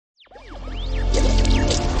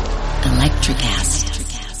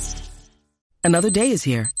NutriCast. Another day is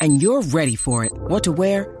here, and you're ready for it. What to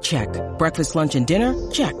wear? Check. Breakfast, lunch, and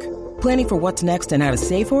dinner? Check. Planning for what's next and how to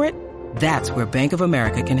save for it? That's where Bank of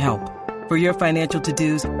America can help. For your financial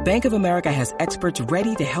to-dos, Bank of America has experts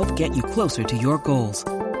ready to help get you closer to your goals.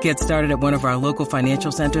 Get started at one of our local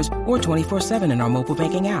financial centers or 24/7 in our mobile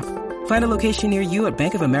banking app. Find a location near you at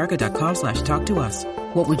bankofamerica.com/talktous.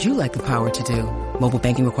 What would you like the power to do? Mobile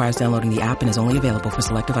banking requires downloading the app and is only available for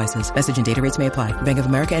select devices. Message and data rates may apply. Bank of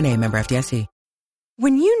America N.A., member FDIC.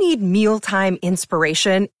 When you need mealtime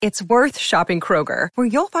inspiration, it's worth shopping Kroger, where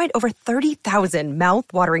you'll find over 30,000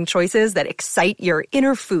 mouth-watering choices that excite your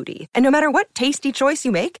inner foodie. And no matter what tasty choice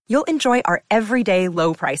you make, you'll enjoy our everyday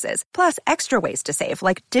low prices, plus extra ways to save,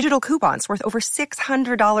 like digital coupons worth over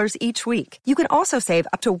 $600 each week. You can also save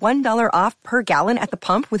up to $1 off per gallon at the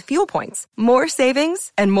pump with fuel points. More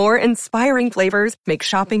savings and more inspiring flavors make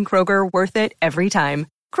shopping Kroger worth it every time.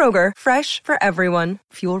 Kroger, fresh for everyone.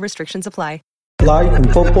 Fuel restrictions apply. Life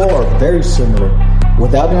and football are very similar.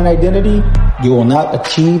 Without an identity, you will not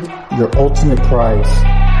achieve your ultimate prize.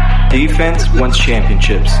 Defense wins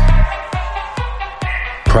championships.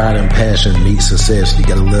 Pride and passion meet success. You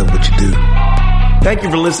gotta love what you do. Thank you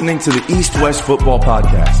for listening to the East West Football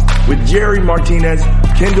Podcast with Jerry Martinez,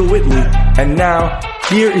 Kendall Whitley, and now,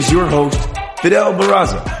 here is your host, Fidel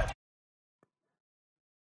Barraza.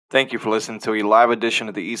 Thank you for listening to a live edition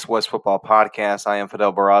of the East West Football Podcast. I am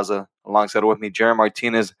Fidel Barraza. Alongside with me, Jerry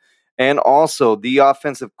Martinez, and also the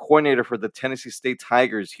offensive coordinator for the Tennessee State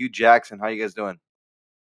Tigers, Hugh Jackson. How you guys doing?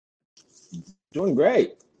 Doing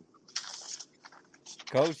great.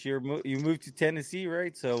 Coach, you moved to Tennessee,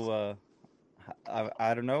 right? So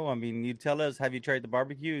I don't know. I mean, you tell us, have you tried the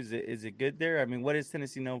barbecue? Is it good there? I mean, what is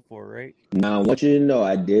Tennessee known for, right? Now, I want you to know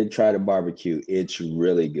I did try the barbecue. It's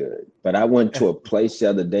really good. But I went to a place the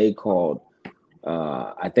other day called,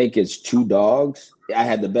 I think it's Two Dogs. I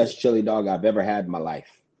had the best chili dog I've ever had in my life.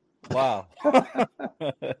 Wow.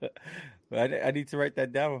 I need to write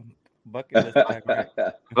that down. Bucket list time,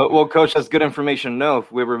 right? Well, Coach, that's good information to know if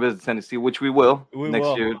we ever visit Tennessee, which we will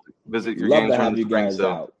next year. Visit your games. Love to have you guys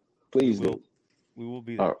out. Please do. We will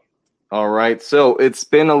be there. All right. So it's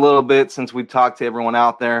been a little bit since we talked to everyone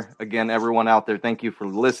out there. Again, everyone out there, thank you for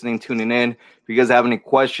listening, tuning in. If you guys have any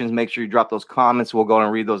questions, make sure you drop those comments. We'll go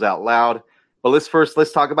and read those out loud. But let's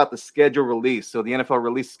talk about the schedule release. So the NFL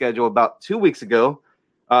released schedule about 2 weeks ago.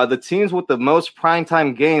 The teams with the most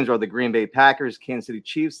primetime games are the Green Bay Packers, Kansas City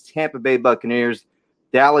Chiefs, Tampa Bay Buccaneers,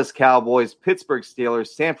 Dallas Cowboys, Pittsburgh Steelers,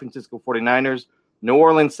 San Francisco 49ers, New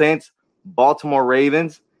Orleans Saints, Baltimore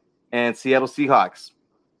Ravens, and Seattle Seahawks.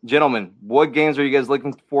 Gentlemen, what games are you guys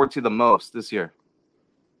looking forward to the most this year?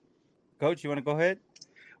 Coach, you want to go ahead?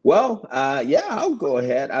 Well, yeah, I'll go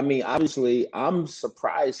ahead. I mean, obviously, I'm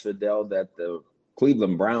surprised, Fidel, that the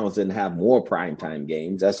Cleveland Browns didn't have more primetime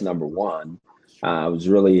games. That's number one. I was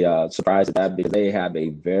really surprised at that because they have a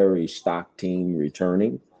very stocked team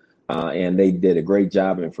returning, and they did a great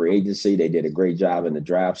job in free agency. They did a great job in the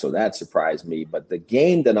draft, so that surprised me. But the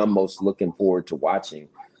game that I'm most looking forward to watching,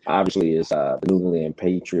 obviously, is the New England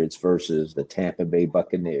Patriots versus the Tampa Bay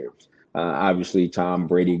Buccaneers. Obviously, Tom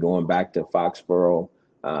Brady going back to Foxborough,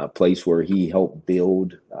 place where he helped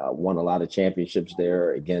build, won a lot of championships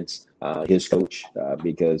there against his coach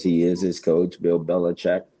because he is his coach, Bill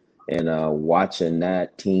Belichick. And watching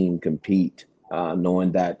that team compete,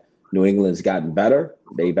 knowing that New England's gotten better.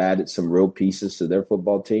 They've added some real pieces to their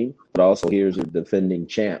football team. But also here's the defending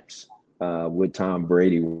champs with Tom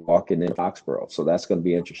Brady walking in Foxborough. So that's going to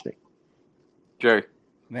be interesting. Jerry.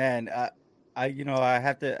 Man, I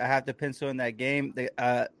have to pencil in that game.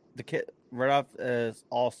 The kid right off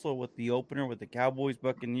also with the opener with the Cowboys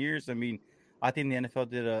Buccaneers. I mean, I think the NFL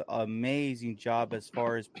did an amazing job as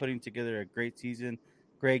far as putting together a great season,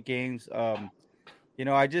 great games.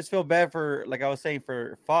 I just feel bad for, like I was saying,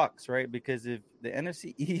 for Fox, right? Because if the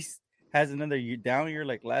NFC East has another down year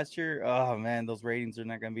like last year, oh man, those ratings are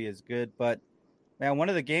not going to be as good. But man, one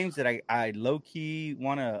of the games that I low key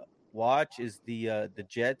want to watch is the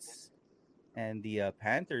Jets and the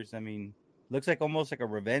Panthers. I mean, looks like almost like a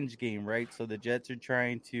revenge game, right? So the Jets are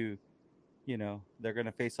trying to, they're going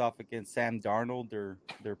to face off against Sam Darnold,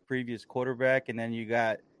 their previous quarterback, and then you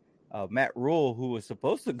got Matt Rule, who was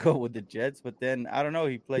supposed to go with the Jets, but then I don't know,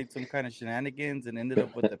 he played some kind of shenanigans and ended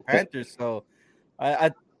up with the Panthers. So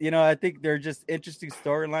I think they're just interesting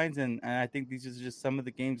storylines, and I think these are just some of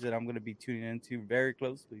the games that I'm going to be tuning into very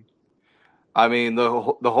closely. I mean, the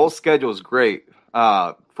whole schedule is great.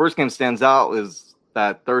 First game stands out is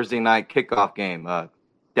that Thursday night kickoff game,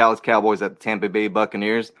 Dallas Cowboys at the Tampa Bay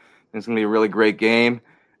Buccaneers. It's going to be a really great game.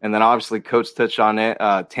 And then obviously Coach touched on it.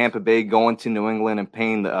 Tampa Bay going to New England and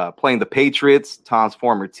playing the Patriots, Tom's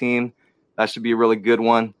former team. That should be a really good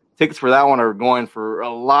one. Tickets for that one are going for a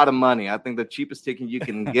lot of money. I think the cheapest ticket you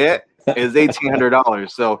can get is $1,800.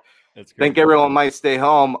 So I think everyone might stay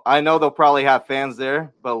home. I know they'll probably have fans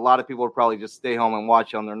there, but a lot of people will probably just stay home and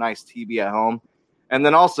watch on their nice TV at home. And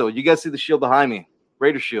then also, you guys see the shield behind me,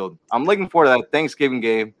 Raider shield. I'm looking forward to that Thanksgiving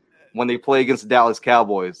game when they play against the Dallas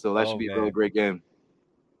Cowboys. So that should be a really great game.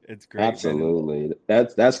 It's great. Absolutely.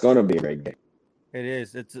 That's going to be a great game. It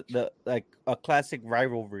is. It's like a classic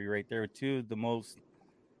rivalry right there. Two of the most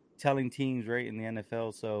telling teams right in the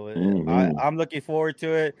NFL. So I'm looking forward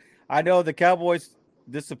to it. I know the Cowboys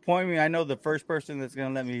disappoint me. I know the first person that's going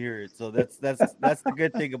to let me hear it. So that's the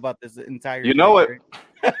good thing about this entire You know thing,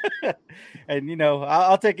 it. Right? And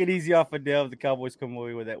I'll take it easy off of Dale if the Cowboys come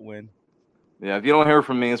away with that win. Yeah, if you don't hear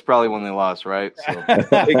from me, it's probably when they lost, right? So take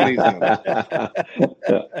it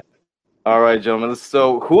easy. All right, gentlemen.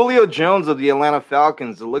 So Julio Jones of the Atlanta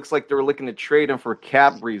Falcons, it looks like they're looking to trade him for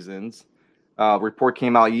cap reasons. Report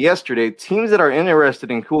came out yesterday. Teams that are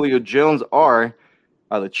interested in Julio Jones are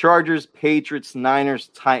the Chargers, Patriots, Niners,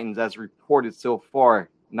 Titans, as reported so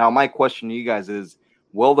far. Now, my question to you guys is,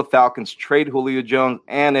 will the Falcons trade Julio Jones?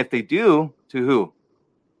 And if they do, to who?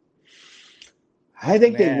 I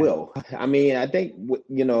think they will. I mean, I think,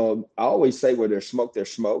 I always say where there's smoke.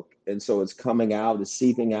 And so it's coming out, it's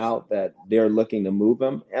seeping out that they're looking to move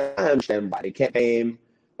him. And I understand why they can't pay him.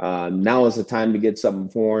 Now is the time to get something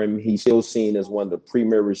for him. He's still seen as one of the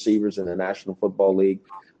premier receivers in the National Football League.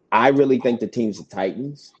 I really think the team's the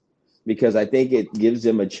Titans because I think it gives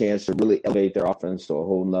them a chance to really elevate their offense to a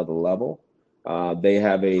whole nother level. They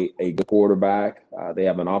have a good quarterback. They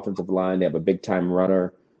have an offensive line. They have a big-time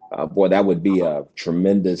runner. Boy, that would be a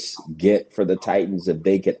tremendous get for the Titans if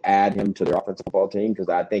they could add him to their offensive football team because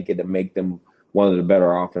I think it would make them one of the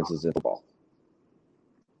better offenses in football.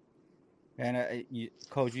 And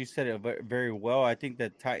Coach, you said it very well. I think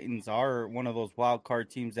that Titans are one of those wild card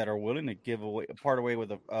teams that are willing to give away part away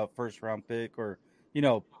with a first round pick or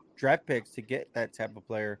draft picks to get that type of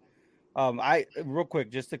player. I real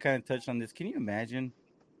quick just to kind of touch on this. Can you imagine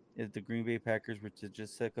if the Green Bay Packers were to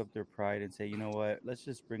just suck up their pride and say, you know what, let's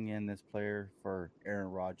just bring in this player for Aaron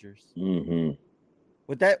Rodgers? Mm-hmm.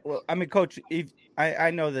 With that, well, I mean, Coach,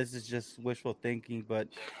 I know this is just wishful thinking, but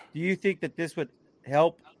do you think that this would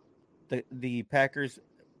help the Packers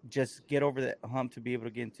just get over that hump to be able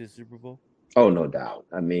to get into the Super Bowl? Oh, no doubt.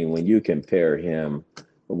 I mean, when you compare him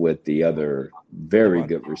with the other very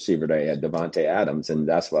good receiver they had, Devontae Adams, and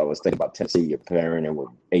that's what I was thinking about Tennessee, you're pairing him with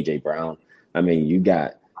A.J. Brown. I mean, you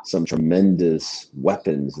got some tremendous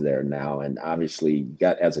weapons there now, and obviously you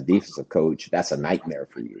got as a defensive coach, that's a nightmare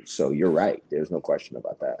for you. So you're right. There's no question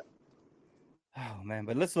about that. Oh, man,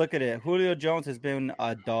 but let's look at it. Julio Jones has been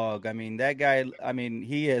a dog. I mean, that guy,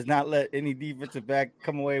 he has not let any defensive back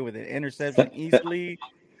come away with an interception easily.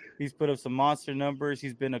 He's put up some monster numbers.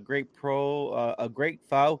 He's been a great pro, a great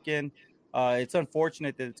Falcon. It's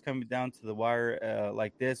unfortunate that it's coming down to the wire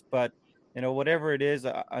like this, but, whatever it is,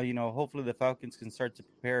 hopefully the Falcons can start to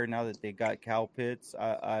prepare now that they got Kyle Pitts.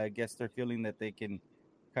 I guess they're feeling that they can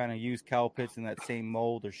kind of use Kyle Pitts in that same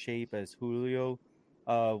mold or shape as Julio.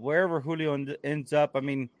 Wherever Julio ends up, I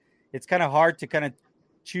mean, it's kind of hard to kind of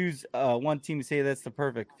choose one team to say that's the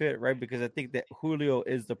perfect fit, right? Because I think that Julio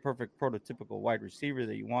is the perfect prototypical wide receiver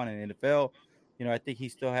that you want in the NFL. I think he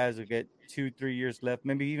still has a good 2-3 years left,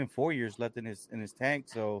 maybe even 4 years left in his tank.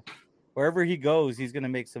 So wherever he goes, he's going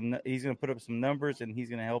to put up some numbers, and he's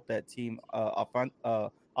going to help that team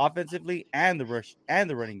offensively and the rush and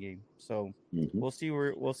the running game. So we'll see where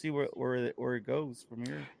it goes from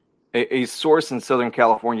here. A source in Southern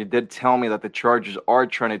California did tell me that the Chargers are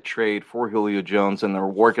trying to trade for Julio Jones, and they're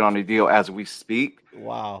working on a deal as we speak.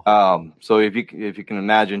 Wow. So if you can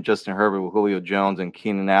imagine Justin Herbert with Julio Jones and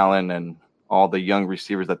Keenan Allen and all the young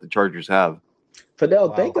receivers that the Chargers have.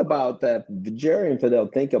 Fidel, think about that. Jerry and Fidel,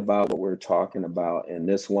 think about what we're talking about, and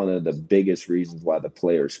this is one of the biggest reasons why the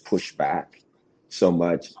players push back so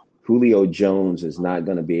much. Julio Jones is not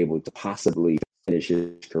going to be able to possibly finish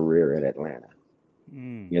his career at Atlanta.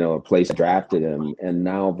 A place that drafted him, and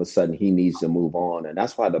now all of a sudden he needs to move on. And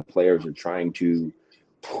that's why the players are trying to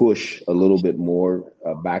push a little bit more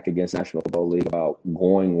back against National Football League about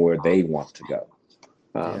going where they want to go.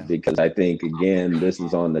 Because I think, again, this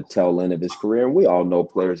is on the tail end of his career. And we all know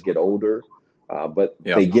players get older, but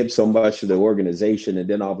they give so much to the organization, and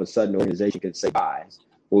then all of a sudden the organization can say, bye,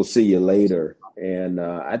 we'll see you later. And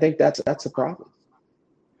I think that's a problem.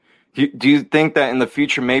 Do you think that in the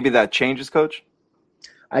future maybe that changes, Coach?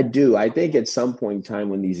 I do. I think at some point in time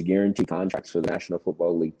when these guaranteed contracts for the National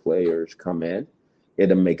Football League players come in,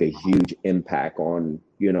 it'll make a huge impact on,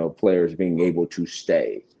 players being able to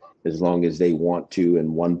stay as long as they want to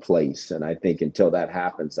in one place. And I think until that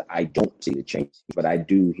happens, I don't see the change. But I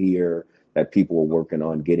do hear that people are working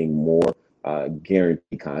on getting more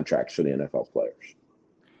guaranteed contracts for the NFL players.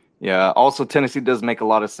 Yeah, also Tennessee does make a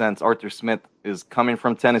lot of sense. Arthur Smith is coming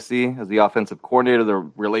from Tennessee as the offensive coordinator. The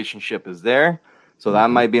relationship is there. So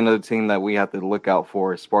that might be another team that we have to look out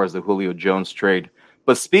for as far as the Julio Jones trade.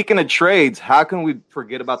 But speaking of trades, how can we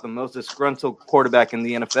forget about the most disgruntled quarterback in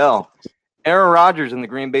the NFL? Aaron Rodgers and the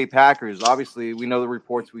Green Bay Packers. Obviously, we know the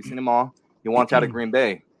reports. We've seen them all. He wants out of Green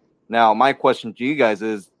Bay. Now, my question to you guys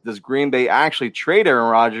is, does Green Bay actually trade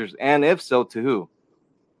Aaron Rodgers? And if so, to who?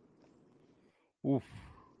 Oof.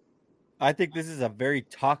 I think this is a very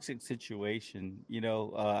toxic situation.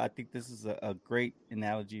 I think this is a great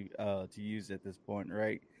analogy to use at this point,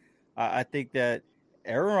 right? I think that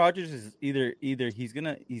Aaron Rodgers is either he's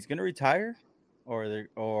gonna retire, or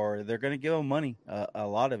they're gonna give him money, a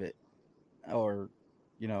lot of it, or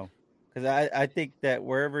because I think that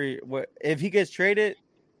if he gets traded,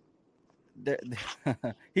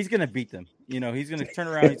 he's gonna beat them. He's gonna turn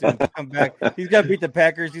around. He's gonna come back. He's gonna beat the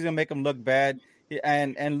Packers. He's gonna make them look bad.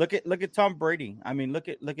 And look at Tom Brady. I mean, look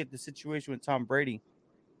at the situation with Tom Brady.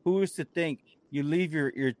 Who is to think you leave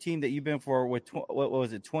your team that you've been for what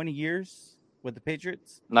was it, 20 years with the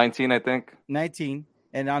Patriots? 19, I think. 19,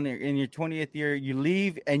 and in your 20th year, you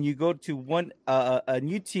leave and you go to a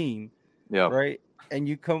new team, right? And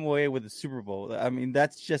you come away with a Super Bowl. I mean,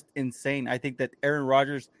 that's just insane. I think that Aaron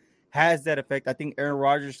Rodgers has that effect. I think Aaron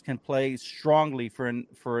Rodgers can play strongly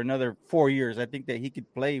for another 4 years. I think that he could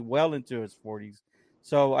play well into his 40s.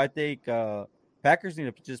 So I think Packers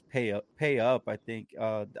need to just pay up. I think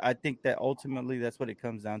that ultimately that's what it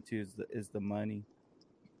comes down to is the money.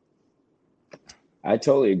 I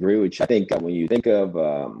totally agree with you. I think when you think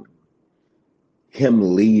of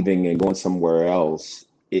him leaving and going somewhere else,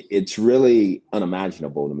 it's really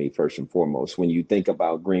unimaginable to me, first and foremost. When you think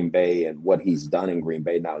about Green Bay and what he's done in Green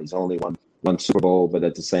Bay, now he's only won one Super Bowl, but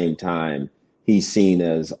at the same time, he's seen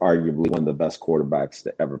as arguably one of the best quarterbacks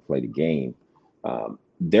to ever play the game.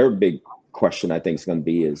 Their big question, I think, is going to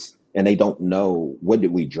be and they don't know, what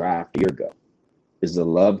did we draft a year ago? Is the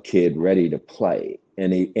Love kid ready to play?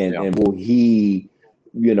 And will he,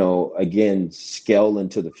 again, scale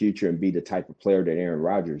into the future and be the type of player that Aaron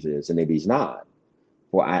Rodgers is? And if he's not,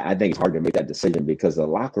 well, I think it's hard to make that decision because the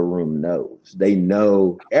locker room knows. They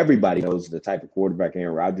know, everybody knows the type of quarterback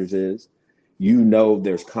Aaron Rodgers is.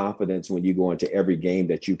 There's confidence when you go into every game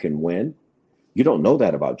that you can win. You don't know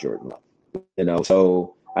that about Jordan Love.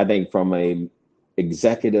 So I think from a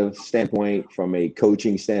executive standpoint, from a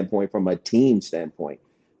coaching standpoint, from a team standpoint,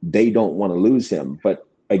 they don't want to lose him. But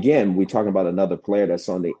again, we're talking about another player that's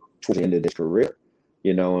towards the end of his career,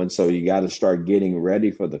 and so you got to start getting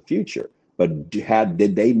ready for the future. But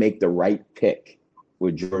did they make the right pick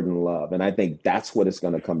with Jordan Love? And I think that's what it's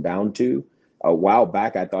going to come down to. A while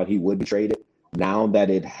back, I thought he would be traded. Now that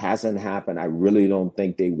it hasn't happened, I really don't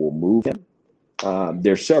think they will move him.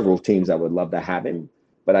 There's several teams that would love to have him.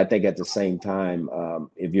 But I think at the same time,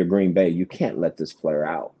 if you're Green Bay, you can't let this player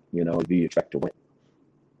out, if you expect to win.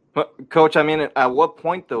 But Coach, I mean, at what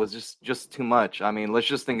point, though, is this just too much? I mean, let's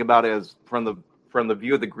just think about it as from the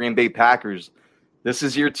view of the Green Bay Packers. This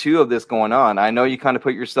is year 2 of this going on. I know you kind of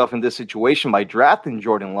put yourself in this situation by drafting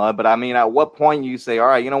Jordan Love, but I mean, at what point you say, all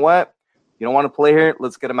right, you know what? You don't want to play here?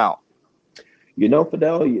 Let's get him out.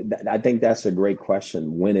 Fidel, I think that's a great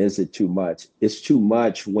question. When is it too much? It's too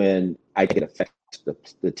much when I think it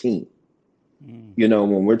affects the team.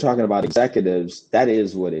 When we're talking about executives, that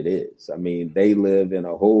is what it is. I mean, they live in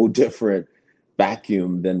a whole different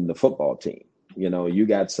vacuum than the football team. You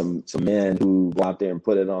got some men who go out there and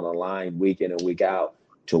put it on a line week in and week out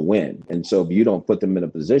to win. And so if you don't put them in a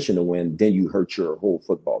position to win, then you hurt your whole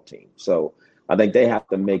football team. So I think they have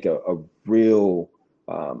to make a real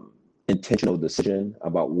intentional decision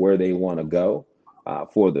about where they want to go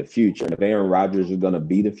for the future. And if Aaron Rodgers is going to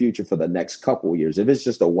be the future for the next couple of years, if it's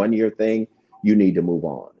just a 1-year thing, you need to move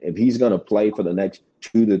on. If he's going to play for the next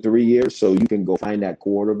 2 to 3 years, so you can go find that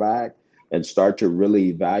quarterback and start to really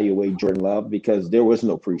evaluate Jordan Love, because there was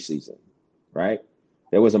no preseason, right?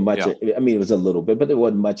 There wasn't much. Yeah. I mean, it was a little bit, but there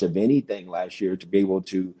wasn't much of anything last year to be able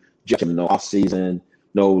to judge him. No offseason,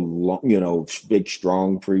 no, big,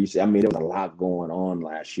 strong preseason. I mean, there was a lot going on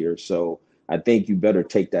last year. So I think you better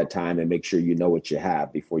take that time and make sure you know what you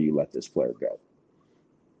have before you let this player go.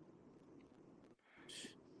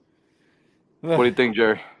 What do you think,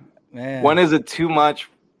 Jerry? Man. When is it too much?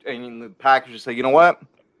 And the Packers just say, you know what?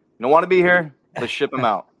 You don't want to be here? Let's ship him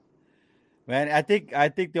out. Man, I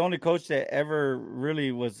think the only coach that ever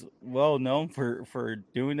really was well known for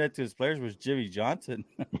doing that to his players was Jimmy Johnson.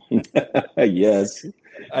 Yes.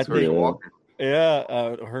 I think, Herschel Yeah. Walker.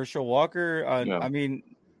 yeah, Herschel Walker. Yeah. I mean,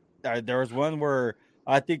 there was one where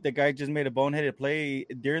I think the guy just made a boneheaded play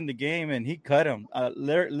during the game and he cut him.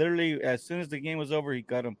 Literally, as soon as the game was over, he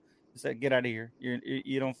cut him. He said, "Get out of here.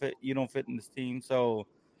 You don't fit. You don't fit in this team." So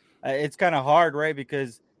it's kind of hard, right?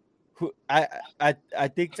 Because I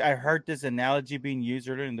think I heard this analogy being used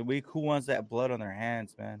earlier in the week. Who wants that blood on their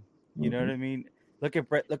hands, man? You know what I mean? Look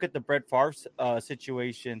at the Brett Favre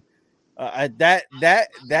situation. That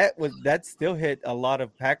still hit a lot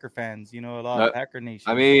of Packer fans. You know, a lot of Packer Nation.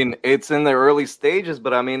 I mean, it's in the early stages,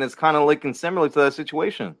 but I mean, it's kind of looking similar to that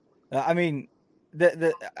situation. I mean,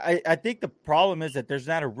 I think the problem is that there's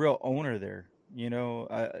not a real owner there. You know,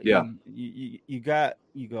 you got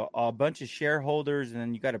a bunch of shareholders, and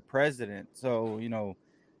then you got a president. So you know,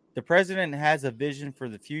 the president has a vision for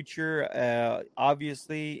the future,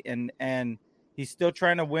 obviously, and he's still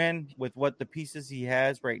trying to win with what the pieces he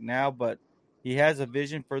has right now. But he has a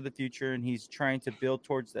vision for the future, and he's trying to build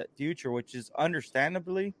towards that future, which is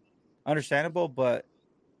understandable. But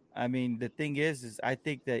I mean, the thing is I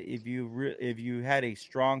think that if you had a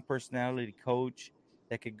strong personality coach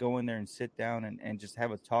that could go in there and sit down and just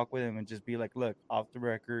have a talk with him and just be like, look, off the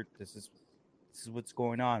record, this is what's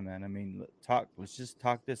going on, man. I mean, let's just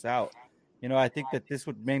talk this out. You know, I think that this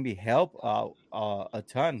would maybe help a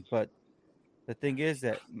ton. But the thing is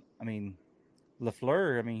that, I mean,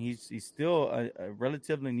 LaFleur, I mean, he's still a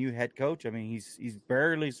relatively new head coach. I mean, he's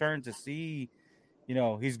barely starting to see. You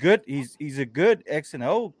know, he's good. He's a good X and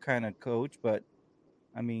O kind of coach, but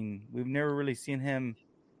I mean, we've never really seen him.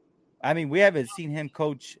 I mean, we haven't seen him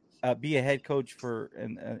coach, be a head coach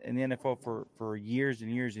in the NFL for years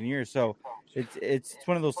and years and years. So it's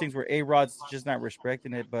one of those things where A-Rod's just not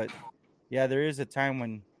respecting it. But yeah, there is a time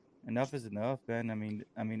when enough is enough, man. I mean,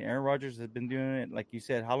 Aaron Rodgers has been doing it, like you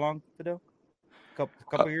said, how long, Fidel?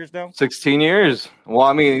 Couple years now? 16 years. Well,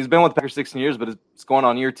 I mean, he's been with the Packers 16 years, but it's going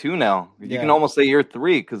on year 2 now. You can almost say year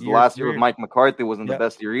 3 because the last year with Mike McCarthy wasn't the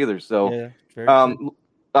best year either. So,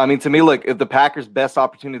 I mean, to me, look, if the Packers' best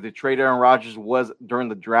opportunity to trade Aaron Rodgers was during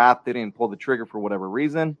the draft, they didn't pull the trigger for whatever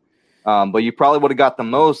reason. But you probably would have got the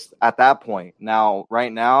most at that point. Now,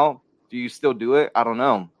 right now, do you still do it? I don't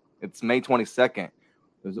know. It's May 22nd.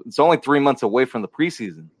 It's only 3 months away from the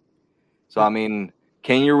preseason. So, I mean,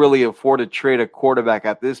 can you really afford to trade a quarterback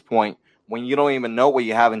at this point when you don't even know what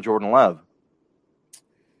you have in Jordan Love?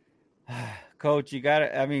 Coach, you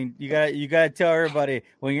gotta tell everybody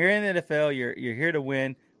when you're in the NFL, you're here to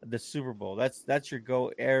win the Super Bowl. That's your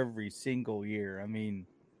goal every single year. I mean,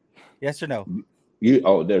 yes or no?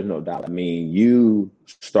 There's no doubt. I mean, you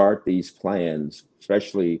start these plans,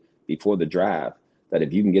 especially before the draft, that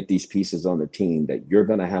if you can get these pieces on the team, that you're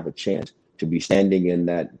going to have a chance to be standing in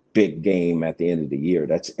that big game at the end of the year.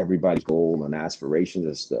 That's everybody's goal and aspirations.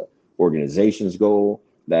 It's the organization's goal.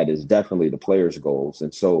 That is definitely the players' goals.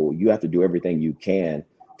 And so you have to do everything you can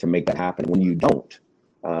to make that happen. When you don't,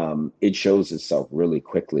 it shows itself really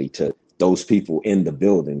quickly to those people in the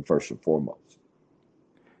building, first and foremost.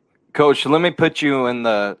 Coach, let me put you in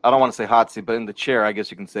the, I don't want to say hot seat, but in the chair, I guess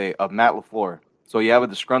you can say, of Matt LaFleur. So you have a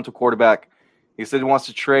disgruntled quarterback. He said he wants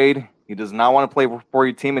to trade. He does not want to play for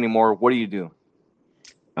your team anymore. What do you do?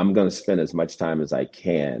 I'm going to spend as much time as I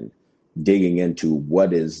can digging into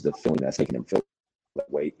what is the feeling that's making him feel that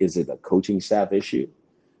way. Is it a coaching staff issue?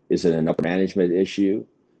 Is it an upper management issue?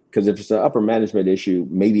 Because if it's an upper management issue,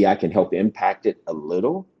 maybe I can help impact it a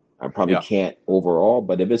little. I probably can't overall,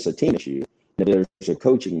 but if it's a team issue, if there's a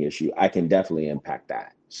coaching issue, I can definitely impact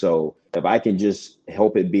that. So if I can just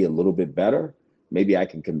help it be a little bit better, maybe I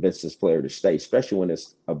can convince this player to stay, especially when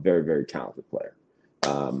it's a very, very talented player.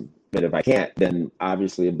 But if I can't, then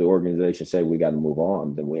obviously if the organization say we got to move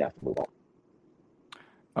on, then we have to move on.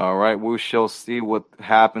 All right, we shall see what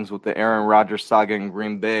happens with the Aaron Rodgers saga in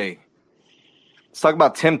Green Bay. Let's talk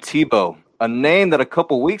about Tim Tebow, a name that a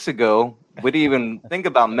couple weeks ago we didn't even think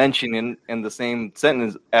about mentioning in the same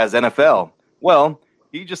sentence as NFL. Well,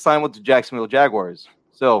 he just signed with the Jacksonville Jaguars.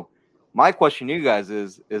 So my question to you guys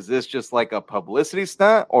is this just like a publicity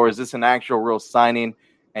stunt, or is this an actual real signing,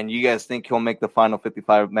 and you guys think he'll make the final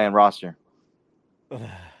 55-man roster?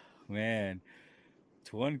 Man,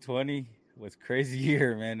 2020 was crazy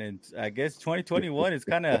year, man. And I guess 2021 is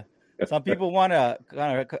kind of, some people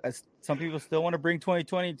still want to bring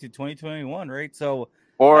 2020 to 2021, right? So,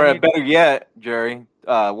 or better yet, Jerry,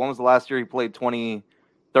 when was the last year he played?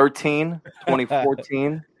 2013,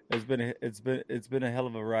 2014? It's been a hell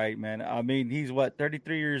of a ride, man. I mean, he's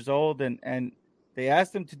 33 years old, and they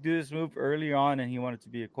asked him to do this move early on, and he wanted to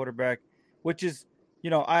be a quarterback. which is,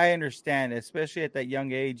 I understand, especially at that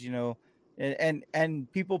young age,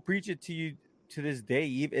 and people preach it to you to this day.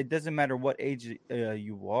 It doesn't matter what age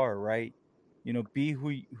you are, right? Be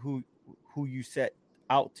who you set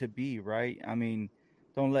out to be, right? I mean,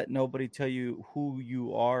 don't let nobody tell you who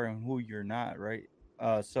you are and who you're not, right?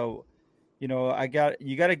 So, you got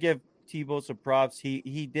to give Tebow some props.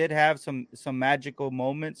 He did have some magical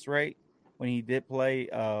moments, right, when he did play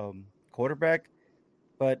quarterback,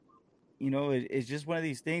 but it's just one of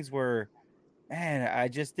these things where, man, I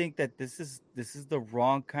just think that this is the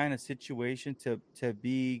wrong kind of situation to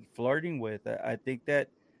be flirting with. I think that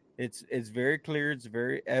it's very clear, it's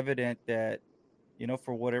very evident that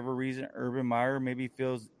for whatever reason, Urban Meyer maybe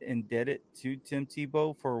feels indebted to Tim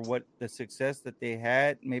Tebow for what the success that they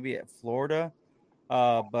had maybe at Florida.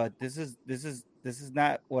 But this is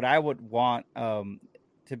not what I would want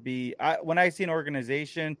to be. When I see an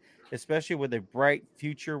organization, especially with a bright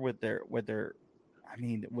future, with a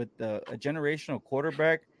generational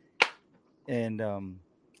quarterback and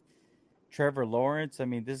Trevor Lawrence. I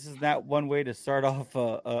mean, this is not one way to start off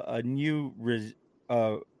a new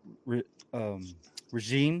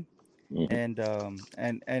regime, and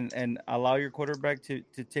allow your quarterback to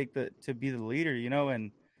be the leader,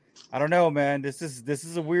 and I don't know, man. This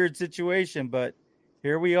is a weird situation, but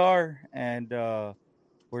here we are, and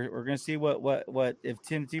we're gonna see what if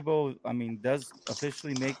Tim Tebow, does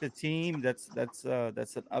officially make the team. That's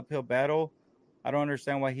an uphill battle. I don't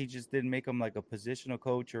understand why he just didn't make him like a positional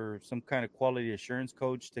coach or some kind of quality assurance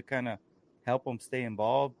coach to kind of help him stay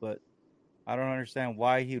involved, but I don't understand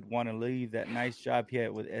why he would want to leave that nice job he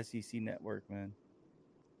had with SEC Network, man.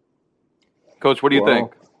 Coach, what do you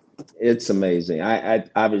think? It's amazing. I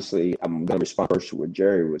obviously, I'm going to respond first to what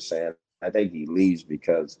Jerry was saying. I think he leaves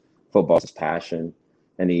because football is his passion,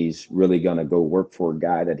 and he's really going to go work for a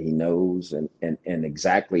guy that he knows, and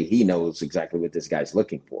he knows exactly what this guy's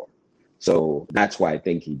looking for. So that's why I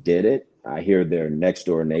think he did it. I hear they're next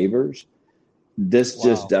door neighbors. This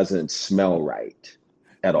just doesn't smell right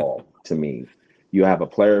at all to me. You have a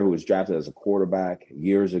player who was drafted as a quarterback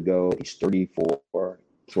years ago. He's 34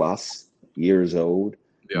 plus years old,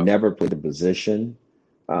 never played the position.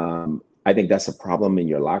 I think that's a problem in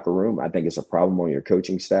your locker room. I think it's a problem on your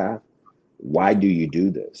coaching staff. Why do you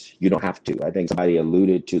do this? You don't have to. I think somebody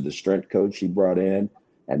alluded to the strength coach he brought in,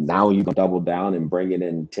 and now you can double down and bring it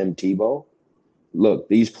in Tim Tebow. Look,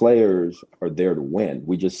 these players are there to win.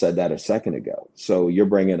 We just said that a second ago. So you're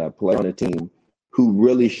bringing a player on a team who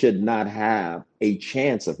really should not have a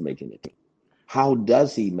chance of making the team. How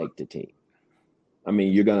does he make the team? I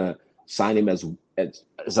mean, you're going to sign him as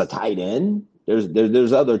a tight end?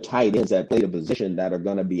 There's other tight ends that play the position that are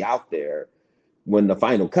going to be out there when the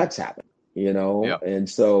final cuts happen, And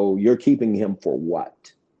so you're keeping him for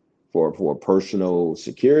what? For personal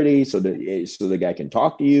security, so the guy can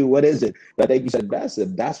talk to you. What is it? But I think you said best.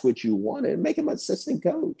 If that's what you wanted, make him assistant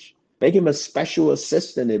coach. Make him a special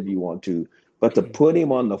assistant if you want to. But to put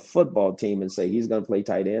him on the football team and say he's going to play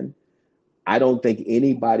tight end, I don't think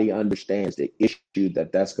anybody understands the issue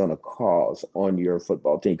that's going to cause on your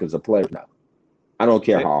football team, because the players know. I don't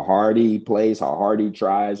care how hard he plays, how hard he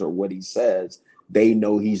tries, or what he says. They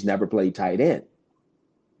know he's never played tight end.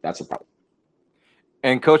 That's a problem.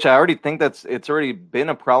 And Coach, I already think it's already been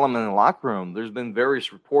a problem in the locker room. There's been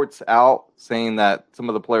various reports out saying that some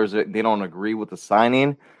of the players, they don't agree with the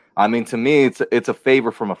signing. I mean, to me, it's a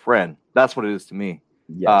favor from a friend. That's what it is to me.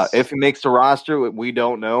 Yes. If he makes the roster, we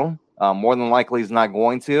don't know. More than likely, he's not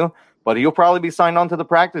going to, but he'll probably be signed on to the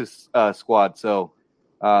practice squad. So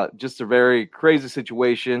just a very crazy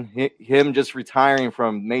situation. Him just retiring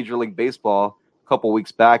from Major League Baseball a couple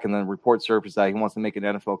weeks back, and then reports surfaced that he wants to make an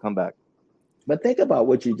NFL comeback. But think about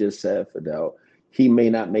what you just said, Fidel. He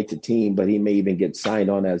may not make the team, but he may even get signed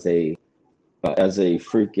on as a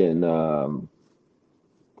freaking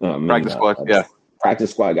practice squad.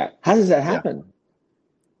 Practice squad guy. How does that happen? Yeah.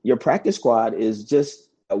 Your practice squad is just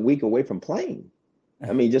a week away from playing.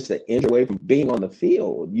 I mean, just an inch away from being on the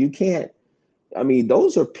field. You can't. I mean,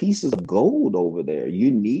 those are pieces of gold over there.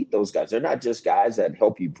 You need those guys. They're not just guys that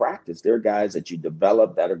help you practice. They're guys that you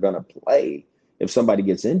develop that are going to play if somebody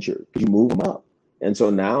gets injured. You move them up. And so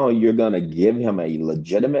now you're going to give him a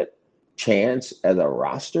legitimate chance as a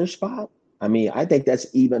roster spot. I mean, I think that's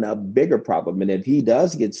even a bigger problem. And if he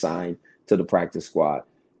does get signed to the practice squad,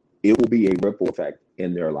 it will be a ripple effect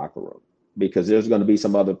in their locker room, because there's going to be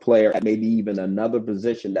some other player at maybe even another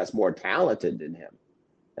position that's more talented than him.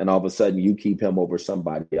 And all of a sudden you keep him over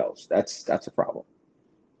somebody else. That's a problem.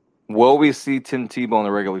 Will we see Tim Tebow in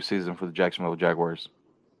the regular season for the Jacksonville Jaguars?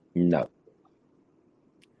 No.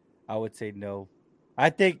 I would say no. I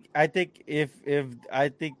think that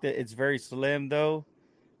it's very slim though.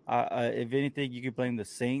 If anything, you could blame the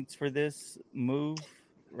Saints for this move,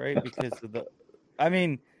 right? Because of I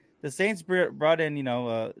mean, the Saints brought in,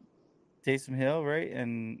 Taysom Hill, right?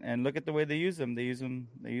 And look at the way they use them. They use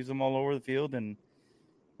them all over the field, and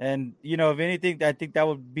if anything, I think that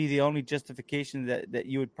would be the only justification that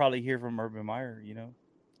you would probably hear from Urban Meyer.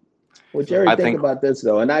 Well, Jerry, think about this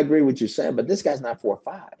though, and I agree with you saying, but this guy's not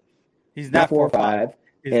 4'5". He's not 4'5".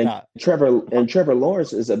 And not. Trevor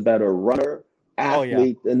Lawrence is a better runner,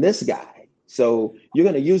 athlete than this guy. So you're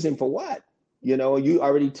going to use him for what? You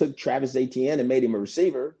already took Travis Etienne and made him a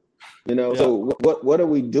receiver. So what are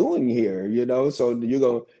we doing here? So you're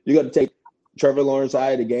going to take Trevor Lawrence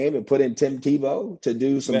out of the game and put in Tim Tebow to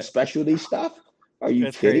do some specialty stuff? Are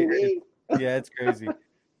you kidding me? Yeah, it's crazy.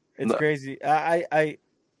 It's crazy. I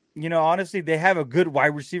honestly, they have a good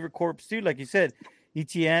wide receiver corps too. Like you said,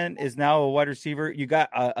 Etienne is now a wide receiver. You got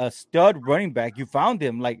a stud running back. You found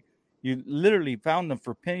him, like you literally found him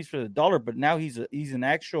for pennies for the dollar. But now he's an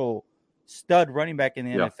actual stud running back in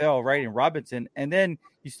the NFL, right? In Robinson, and then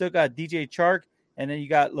you still got DJ Chark, and then you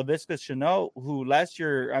got Laviska Shenault, who last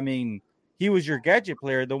year, I mean, he was your gadget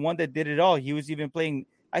player, the one that did it all. He was even playing.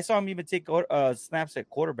 I saw him even take snaps at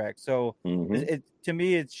quarterback. So to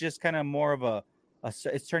me, it's just kind of more of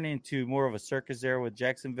it's turning into more of a circus there with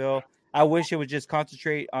Jacksonville. I wish it would just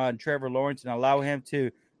concentrate on Trevor Lawrence and allow him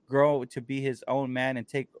to grow to be his own man and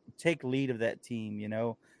take lead of that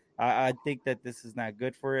team. I think that this is not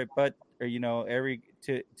good for it, but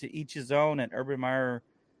to each his own. And Urban Meyer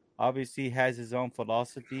obviously has his own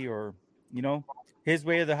philosophy, or his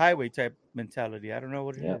way of the highway type mentality. I don't know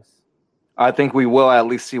what it is. I think we will at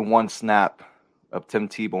least see one snap of Tim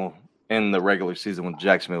Tebow in the regular season with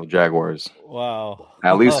Jacksonville Jaguars. Wow.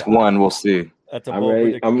 At least one, we'll see. That's a I'm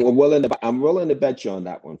ready. I'm willing to bet you on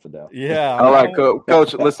that one, Fidel. Yeah. All right,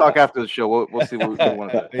 Coach. Let's talk after the show. We'll see what we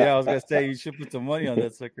want to do. Yeah, I was gonna say you should put some money on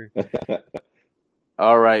that sucker.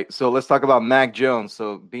 All right, so let's talk about Mac Jones.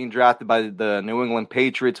 So being drafted by the New England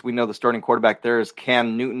Patriots, we know the starting quarterback there is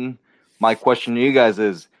Cam Newton. My question to you guys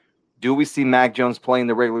is, do we see Mac Jones playing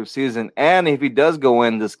the regular season? And if he does go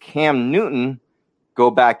in, does Cam Newton go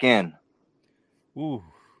back in? Ooh,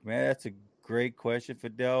 man, that's a great question,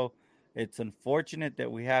 Fidel. It's unfortunate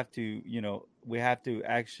that we have to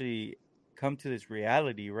actually come to this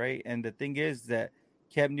reality, right? And the thing is that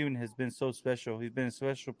Cam Newton has been so special. He's been a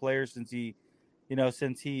special player since he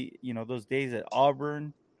those days at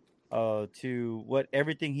Auburn, to what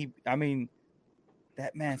everything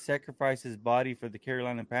that man sacrificed his body for the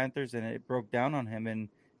Carolina Panthers, and it broke down on him. And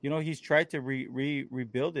he's tried to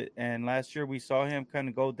rebuild it. And last year we saw him kind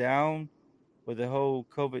of go down with the whole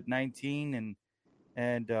COVID-19,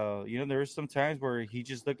 and there were some times where he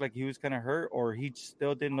just looked like he was kind of hurt, or he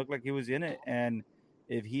still didn't look like he was in it. And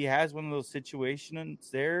if he has one of those situations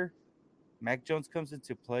there, Mac Jones comes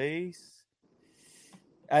into place.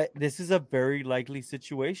 This is a very likely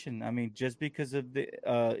situation. I mean, just because of the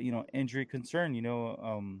injury concern.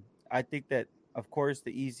 I think that, of course,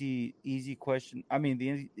 the easy question. I mean,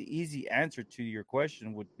 the easy answer to your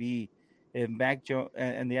question would be if Mac Jones,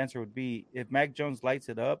 and the answer would be if Mac Jones lights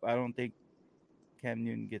it up. I don't think Cam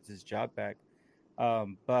Newton gets his job back.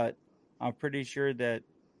 But I'm pretty sure that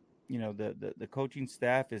the coaching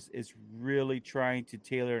staff is really trying to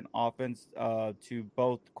tailor an offense to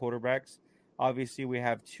both quarterbacks. Obviously, we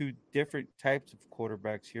have two different types of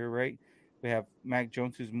quarterbacks here, right? We have Mac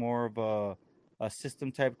Jones, who's more of a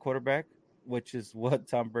system type quarterback, which is what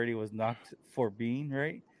Tom Brady was knocked for being,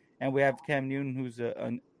 right? And we have Cam Newton, who's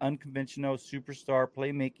an unconventional superstar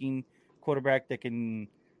playmaking quarterback that can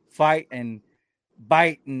fight and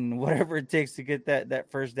bite and whatever it takes to get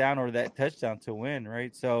that first down or that touchdown to win,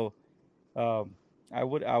 right? So I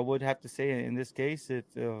would have to say in this case, if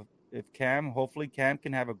Cam, hopefully Cam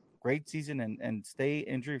can have a great season and stay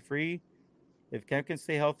injury free. If Cam can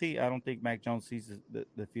stay healthy, I don't think Mac Jones sees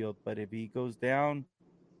the field. But if he goes down,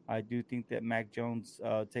 I do think that Mac Jones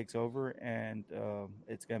takes over, and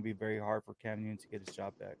it's going to be very hard for Cam Newton to get his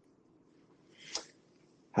job back.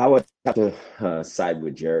 I would have to side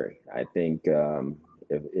with Jerry. I think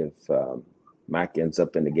if Mac ends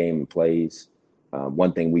up in the game and plays,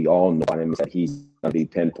 one thing we all know about him is that he's going to be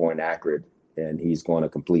pinpoint accurate, and he's going to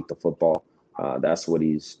complete the football. That's what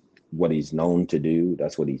he's known to do.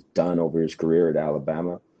 That's what he's done over his career at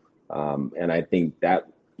Alabama. And I think that's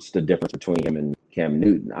the difference between him and Cam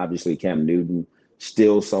Newton. Obviously, Cam Newton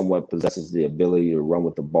still somewhat possesses the ability to run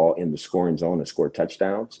with the ball in the scoring zone and score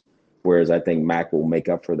touchdowns, whereas I think Mac will make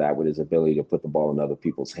up for that with his ability to put the ball in other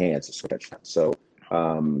people's hands to score touchdowns. So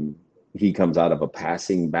he comes out of a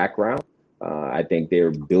passing background. I think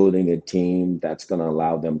they're building a team that's going to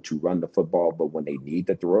allow them to run the football, but when they need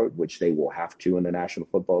to throw it, which they will have to in the National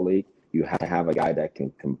Football League, you have to have a guy that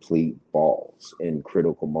can complete balls in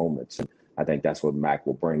critical moments. And I think that's what Mac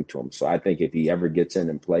will bring to him. So I think if he ever gets in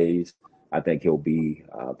and plays, I think he'll be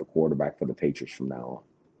the quarterback for the Patriots from now on.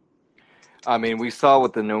 I mean, we saw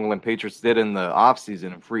what the New England Patriots did in the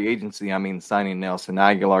offseason and free agency. I mean, signing Nelson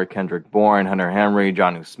Aguilar, Kendrick Bourne, Hunter Henry,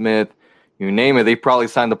 Jonnu Smith, you name it, they probably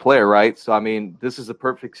signed the player, right? So, I mean, this is a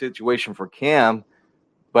perfect situation for Cam,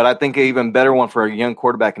 but I think an even better one for a young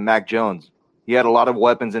quarterback in Mac Jones. He had a lot of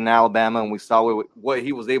weapons in Alabama, and we saw what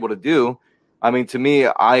he was able to do. I mean, to me,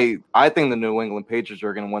 I think the New England Patriots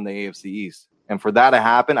are going to win the AFC East. And for that to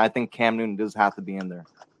happen, I think Cam Newton does have to be in there.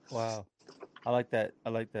 Wow. I like that.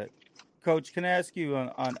 Coach, can I ask you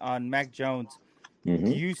on Mac Jones? Mm-hmm.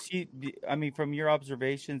 Do you see? I mean, from your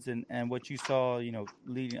observations and what you saw,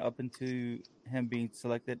 leading up into him being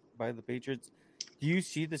selected by the Patriots, do you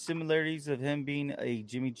see the similarities of him being a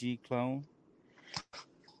Jimmy G clone?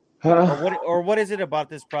 Or what is it about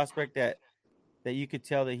this prospect that you could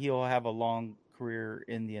tell that he'll have a long career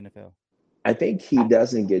in the NFL? I think he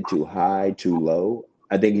doesn't get too high, too low.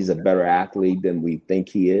 I think he's a better athlete than we think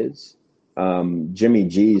he is. Jimmy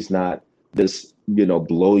G is not this,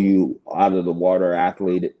 blow you out of the water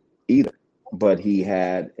athlete either, but he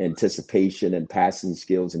had anticipation and passing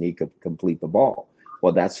skills, and he could complete the ball.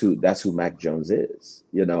 Well, that's who Mac Jones is,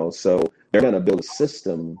 so they're going to build a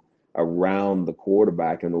system around the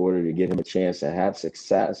quarterback in order to give him a chance to have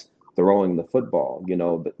success throwing the football.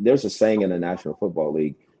 But there's a saying in the National Football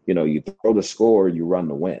League, you throw the score, you run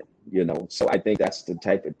the win, so I think that's the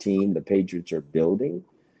type of team the Patriots are building.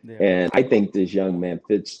 Yeah. And I think this young man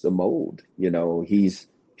fits the mold. He's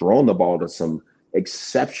thrown the ball to some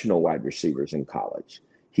exceptional wide receivers in college.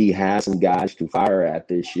 He has some guys to fire at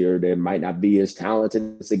this year that might not be as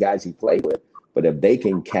talented as the guys he played with, but if they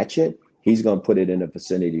can catch it, he's going to put it in a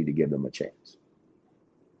vicinity to give them a chance.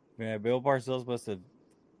 Man, Bill Parcells must have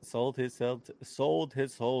sold his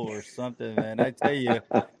soul or something, man. I tell you,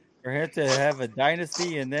 for him to have a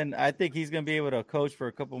dynasty, and then I think he's going to be able to coach for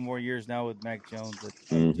a couple more years now with Mac Jones.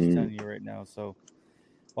 I'm just telling you right now. So,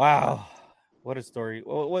 wow, what a story!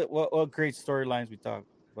 What great storylines we talk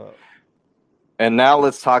about. And now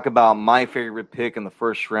let's talk about my favorite pick in the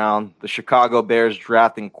first round: the Chicago Bears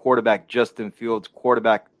drafting quarterback Justin Fields,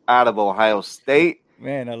 quarterback out of Ohio State.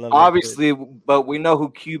 Man, I love obviously, but we know who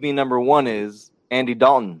QB number one is: Andy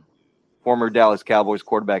Dalton, former Dallas Cowboys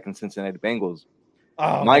quarterback and Cincinnati Bengals.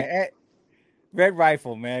 Oh, man. Red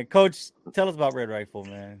Rifle, man. Coach, tell us about Red Rifle,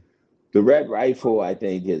 man. The Red Rifle, I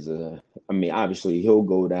think, obviously he'll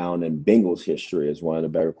go down in Bengals history as one of the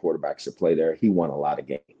better quarterbacks to play there. He won a lot of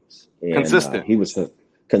games. And, consistent. He was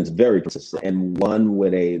very consistent and won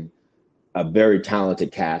with a very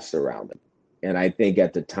talented cast around him. And I think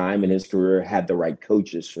at the time in his career had the right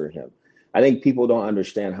coaches for him. I think people don't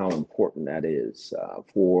understand how important that is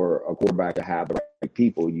for a quarterback to have the right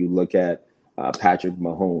people. You look at Patrick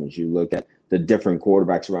Mahomes, you look at the different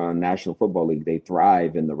quarterbacks around the National Football League, they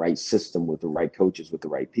thrive in the right system with the right coaches, with the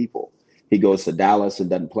right people. He goes to Dallas and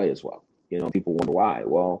doesn't play as well. People wonder why.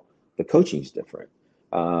 Well, the coaching's different.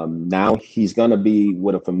 Now he's going to be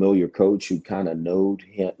with a familiar coach who kind of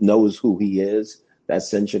knows who he is.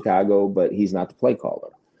 That's in Chicago, but he's not the play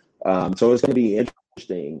caller. So it's going to be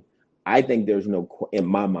interesting. I think there's in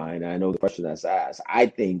my mind, I know the question that's asked, I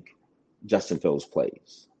think Justin Fields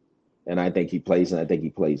plays. And I think he plays, and I think he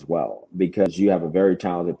plays well because you have a very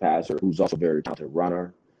talented passer who's also a very talented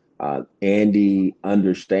runner. Andy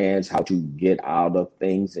understands how to get out of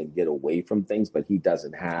things and get away from things, but he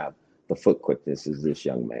doesn't have the foot quickness as this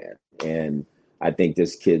young man. And I think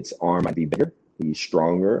this kid's arm might be bigger. He's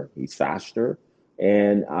stronger. He's faster.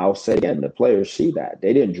 And I'll say again, the players see that.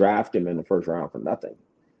 They didn't draft him in the first round for nothing.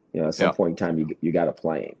 At some point in time, you got to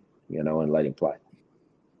play him, and let him play.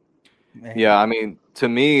 Man. Yeah, I mean, to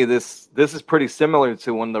me, this is pretty similar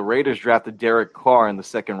to when the Raiders drafted Derek Carr in the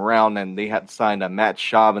second round and they had signed a Matt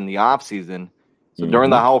Schaub in the offseason. So during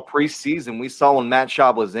the whole preseason, we saw when Matt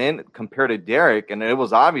Schaub was in compared to Derek, and it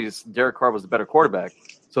was obvious Derek Carr was the better quarterback.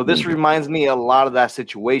 So this reminds me a lot of that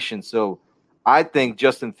situation. So I think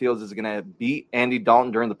Justin Fields is going to beat Andy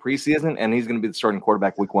Dalton during the preseason, and he's going to be the starting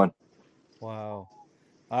quarterback week 1. Wow.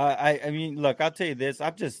 I mean, look, I'll tell you this.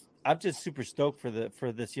 I'm just super stoked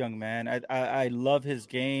for this young man. I love his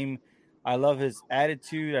game. I love his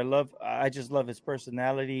attitude. I just love his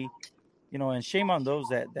personality. And shame on those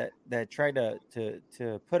that try to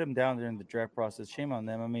put him down during the draft process. Shame on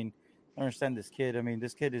them. I mean, I understand this kid. I mean,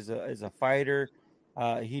 this kid is a fighter.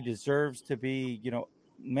 He deserves to be,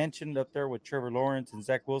 mentioned up there with Trevor Lawrence and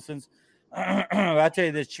Zach Wilson's. I tell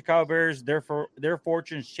you, the Chicago Bears, their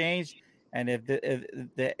fortunes changed, and if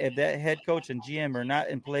that head coach and GM are not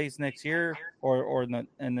in place next year or in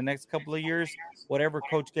the next couple of years, whatever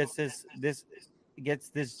coach gets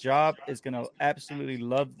this job is going to absolutely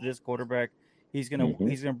love this quarterback. He's going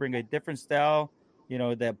to bring a different style,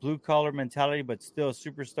 that blue collar mentality, but still a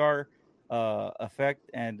superstar effect.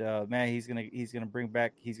 And man, he's gonna bring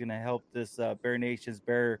back. He's gonna help this Bear Nation's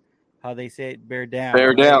how they say it, bear down.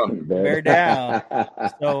 Bear down. Bear down.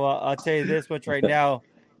 So I'll tell you this much right now.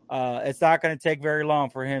 It's not going to take very long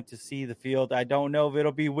for him to see the field. I don't know if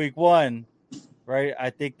it'll be week 1, right? I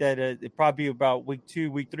think that it probably be about week 2,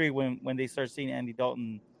 week 3 when they start seeing Andy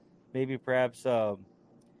Dalton, maybe perhaps,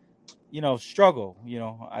 struggle.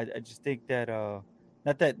 I just think that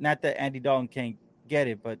not that Andy Dalton can't get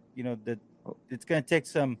it, but that it's going to take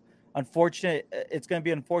some unfortunate. It's going to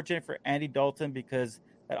be unfortunate for Andy Dalton because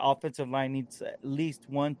that offensive line needs at least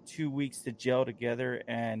 1-2 weeks to gel together,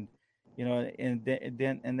 and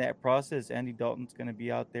then in that process, Andy Dalton's going to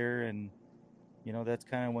be out there, and that's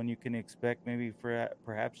kind of when you can expect maybe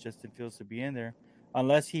perhaps Justin Fields to be in there,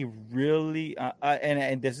 unless he really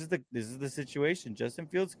and this is the situation. Justin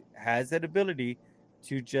Fields has that ability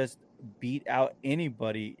to just beat out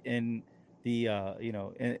anybody in the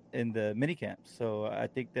in the minicamp. So I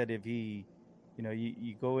think that if he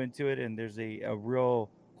you go into it and there's a real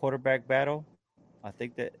quarterback battle, I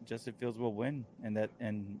think that Justin Fields will win, and that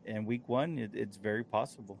and week 1 it's very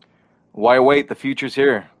possible. Why wait? The future's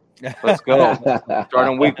here. Let's go.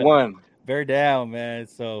 Starting week 1. Bear down, man.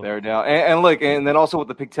 So bear down. And look, and then also what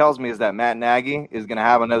the pick tells me is that Matt Nagy is going to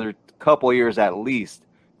have another couple years at least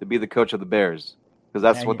to be the coach of the Bears, because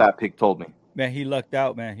that's what that pick told me. Man, he lucked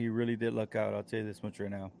out, man. He really did luck out. I'll tell you this much right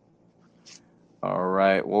now. All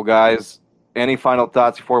right. Well, guys, any final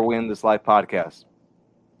thoughts before we end this live podcast?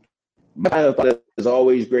 It's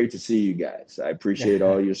always great to see you guys. I appreciate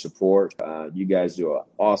all your support. You guys do an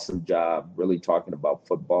awesome job really talking about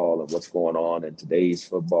football and what's going on in today's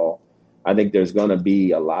football. I think there's going to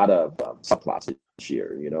be a lot of subplots this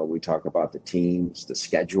year. We talk about the teams, the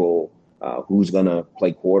schedule, who's going to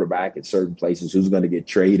play quarterback at certain places, who's going to get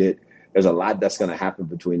traded. There's a lot that's going to happen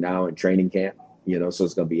between now and training camp, so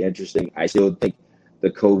it's going to be interesting. I still think the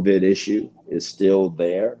COVID issue is still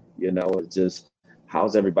there. It's just,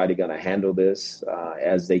 how's everybody going to handle this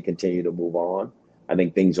as they continue to move on? I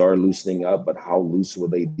think things are loosening up, but how loose will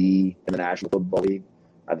they be in the National Football League?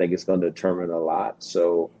 I think it's going to determine a lot.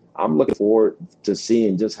 So I'm looking forward to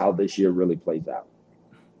seeing just how this year really plays out.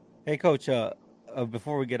 Hey, Coach,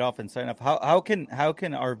 before we get off and sign off, how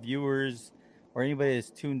can our viewers or anybody that's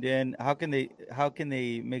tuned in, how can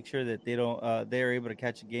they make sure that they don't they're able to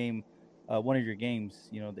catch a game, one of your games,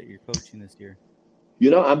 that you're coaching this year?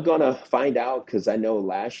 I'm going to find out, because I know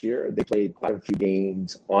last year they played quite a few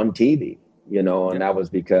games on TV, and that was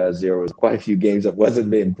because there was quite a few games that wasn't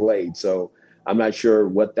being played. So I'm not sure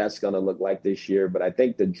what that's going to look like this year, but I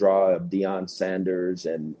think the draw of Deion Sanders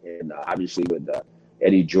and obviously with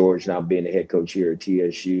Eddie George now being the head coach here at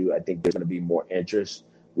TSU, I think there's going to be more interest.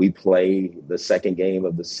 We play the second game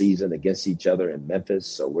of the season against each other in Memphis,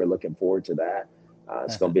 so we're looking forward to that.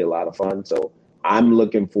 It's going to be a lot of fun. So I'm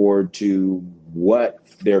looking forward to what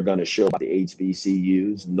they're going to show about the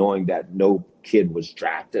HBCUs, knowing that no kid was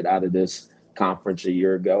drafted out of this conference a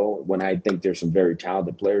year ago, when I think there's some very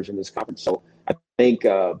talented players in this conference. So I think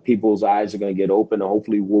people's eyes are going to get open, and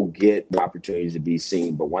hopefully we'll get the opportunities to be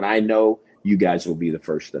seen. But when I know, you guys will be the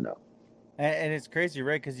first to know. And it's crazy,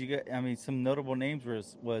 right? Because some notable names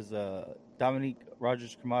was Dominique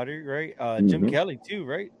Rodgers-Cromartie, right? Jim Kelly too,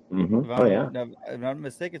 right? Mm-hmm. If I'm not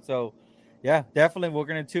mistaken. So, yeah, definitely we're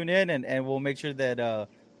going to tune in and we'll make sure that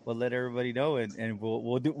we'll let everybody know, and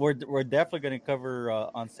we're definitely going to cover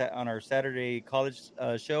on our Saturday college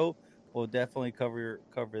show. We'll definitely cover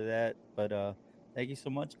that. But thank you so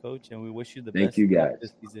much, Coach, and we wish you the best. Thank you, guys.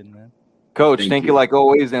 This season, man. Coach, thank you like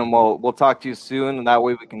always, and we'll talk to you soon, and that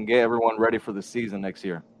way we can get everyone ready for the season next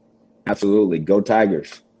year. Absolutely. Go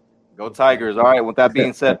Tigers. Go Tigers. All right, with that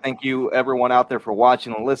being said, thank you everyone out there for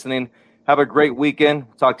watching and listening. Have a great weekend.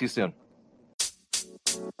 Talk to you soon.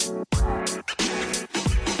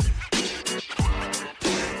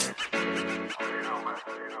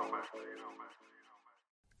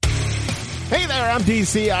 Hey there, I'm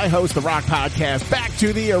DC. I host the rock podcast, Back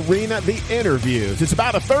to the Arena, The Interviews. It's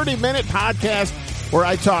about a 30-minute podcast where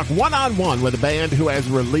I talk one-on-one with a band who has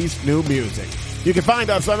released new music. You can find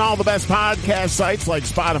us on all the best podcast sites like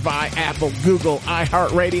Spotify, Apple, Google,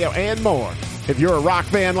 iHeartRadio, and more. If you're a rock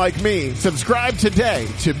fan like me, subscribe today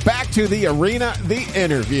to Back to the Arena, The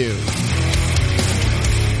Interviews.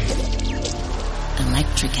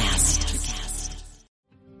 Electricast.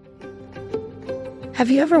 Have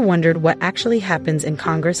you ever wondered what actually happens in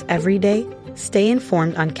Congress every day? Stay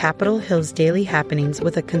informed on Capitol Hill's daily happenings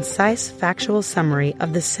with a concise, factual summary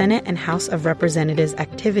of the Senate and House of Representatives'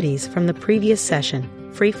 activities from the previous session,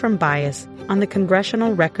 free from bias, on the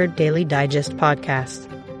Congressional Record Daily Digest podcast.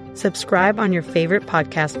 Subscribe on your favorite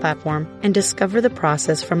podcast platform and discover the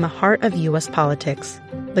process from the heart of U.S. politics.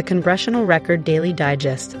 The Congressional Record Daily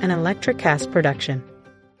Digest, an Electricast production.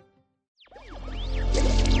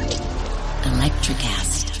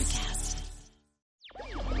 Electricast.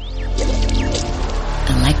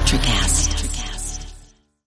 Electricast.